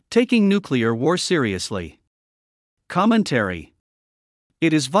Taking nuclear war seriously. Commentary.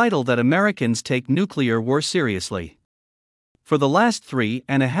 It is vital that Americans take nuclear war seriously. For the last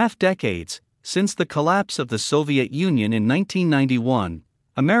 3.5 decades, since the collapse of the Soviet Union in 1991,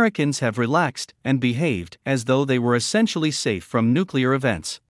 Americans have relaxed and behaved as though they were essentially safe from nuclear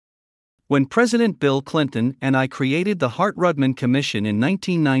events. When President Bill Clinton and I created the Hart-Rudman Commission in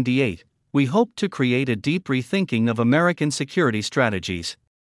 1998, we hoped to create a deep rethinking of American security strategies.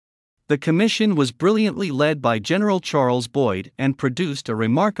 The commission was brilliantly led by General Charles Boyd and produced a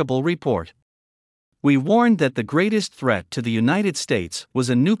remarkable report. We warned that the greatest threat to the United States was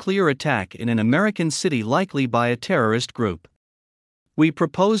a nuclear attack in an American city, likely by a terrorist group. We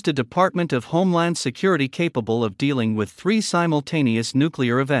proposed a Department of Homeland Security capable of dealing with 3 simultaneous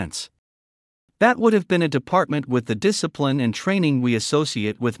nuclear events. That would have been a department with the discipline and training we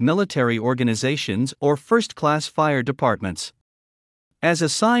associate with military organizations or first-class fire departments. As a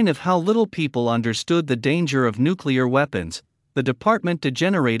sign of how little people understood the danger of nuclear weapons, the department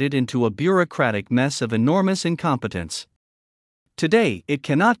degenerated into a bureaucratic mess of enormous incompetence. Today, it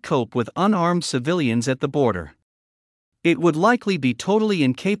cannot cope with unarmed civilians at the border. It would likely be totally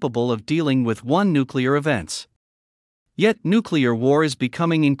incapable of dealing with 1 nuclear events. Yet nuclear war is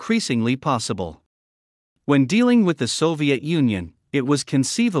becoming increasingly possible. When dealing with the Soviet Union, it was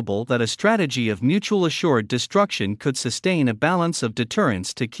conceivable that a strategy of mutual assured destruction could sustain a balance of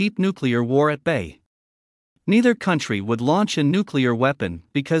deterrence to keep nuclear war at bay. Neither country would launch a nuclear weapon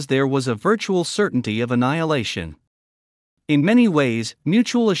because there was a virtual certainty of annihilation. In many ways,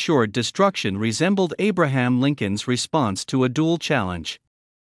 mutual assured destruction resembled Abraham Lincoln's response to a duel challenge.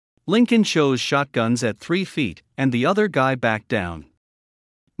 Lincoln chose shotguns at 3 feet, and the other guy backed down.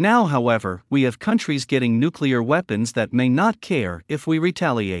 Now, however, we have countries getting nuclear weapons that may not care if we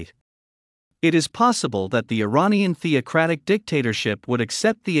retaliate. It is possible that the Iranian theocratic dictatorship would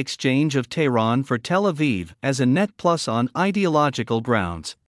accept the exchange of Tehran for Tel Aviv as a net plus on ideological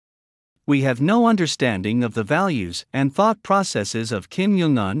grounds. We have no understanding of the values and thought processes of Kim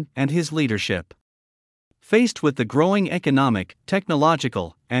Jong-un and his leadership. Faced with the growing economic,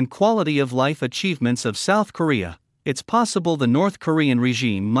 technological, and quality of life achievements of South Korea, it's possible the North Korean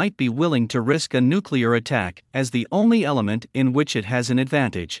regime might be willing to risk a nuclear attack as the only element in which it has an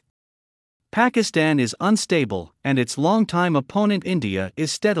advantage. Pakistan is unstable, and its longtime opponent India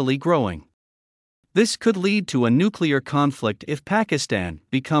is steadily growing. This could lead to a nuclear conflict if Pakistan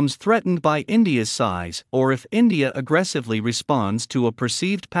becomes threatened by India's size or if India aggressively responds to a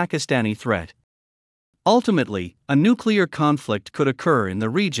perceived Pakistani threat. Ultimately, a nuclear conflict could occur in the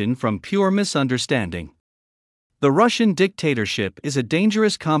region from pure misunderstanding. The Russian dictatorship is a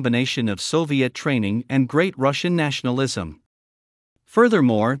dangerous combination of Soviet training and great Russian nationalism.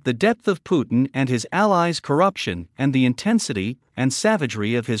 Furthermore, the depth of Putin and his allies' corruption and the intensity and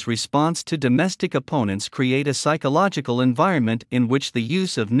savagery of his response to domestic opponents create a psychological environment in which the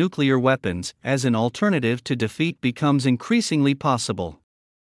use of nuclear weapons as an alternative to defeat becomes increasingly possible.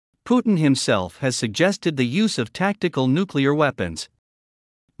 Putin himself has suggested the use of tactical nuclear weapons.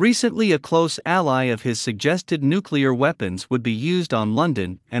 Recently, a close ally of his suggested nuclear weapons would be used on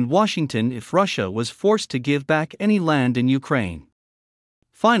London and Washington if Russia was forced to give back any land in Ukraine.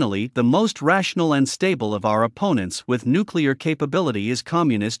 Finally, the most rational and stable of our opponents with nuclear capability is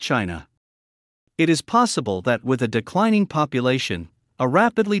Communist China. It is possible that with a declining population, a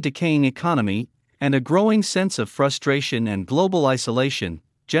rapidly decaying economy, and a growing sense of frustration and global isolation,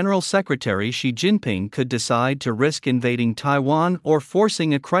 General Secretary Xi Jinping could decide to risk invading Taiwan or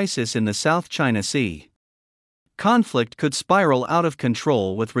forcing a crisis in the South China Sea. Conflict could spiral out of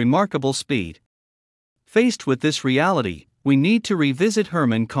control with remarkable speed. Faced with this reality, we need to revisit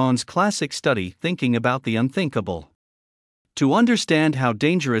Herman Kahn's classic study, Thinking About the Unthinkable. To understand how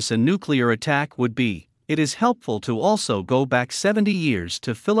dangerous a nuclear attack would be, it is helpful to also go back 70 years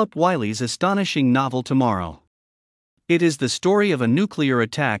to Philip Wiley's astonishing novel Tomorrow. It is the story of a nuclear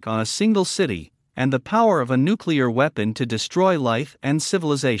attack on a single city, and the power of a nuclear weapon to destroy life and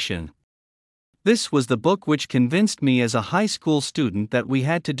civilization. This was the book which convinced me as a high school student that we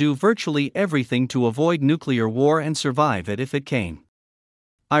had to do virtually everything to avoid nuclear war and survive it if it came.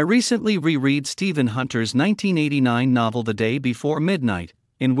 I recently reread Stephen Hunter's 1989 novel The Day Before Midnight,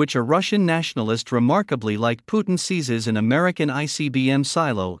 in which a Russian nationalist remarkably like Putin seizes an American ICBM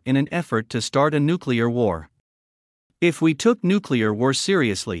silo in an effort to start a nuclear war. If we took nuclear war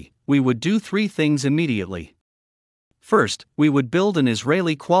seriously, we would do 3 things immediately. First, we would build an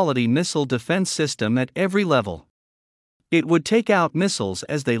Israeli-quality missile defense system at every level. It would take out missiles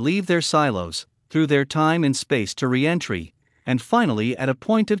as they leave their silos, through their time in space to re-entry, and finally at a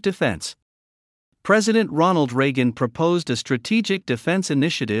point of defense. President Ronald Reagan proposed a strategic defense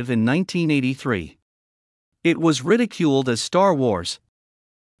initiative in 1983. It was ridiculed as Star Wars.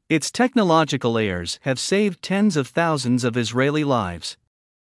 Its technological errors have saved tens of thousands of Israeli lives.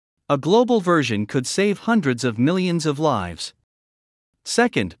 A global version could save hundreds of millions of lives.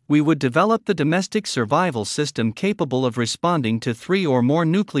 Second, we would develop the domestic survival system capable of responding to 3 or more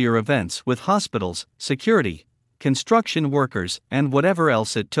nuclear events with hospitals, security, construction workers, and whatever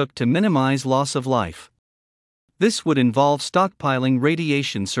else it took to minimize loss of life. This would involve stockpiling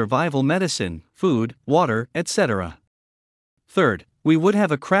radiation survival medicine, food, water, etc. Third, we would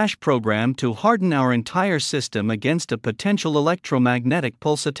have a crash program to harden our entire system against a potential electromagnetic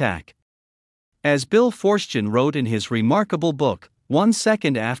pulse attack. As Bill Forstchen wrote in his remarkable book, 1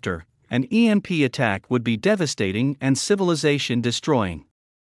 Second After, an EMP attack would be devastating and civilization destroying.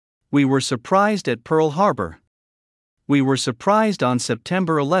 We were surprised at Pearl Harbor. We were surprised on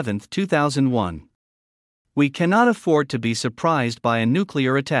September 11, 2001. We cannot afford to be surprised by a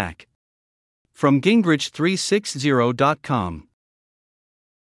nuclear attack. From Gingrich360.com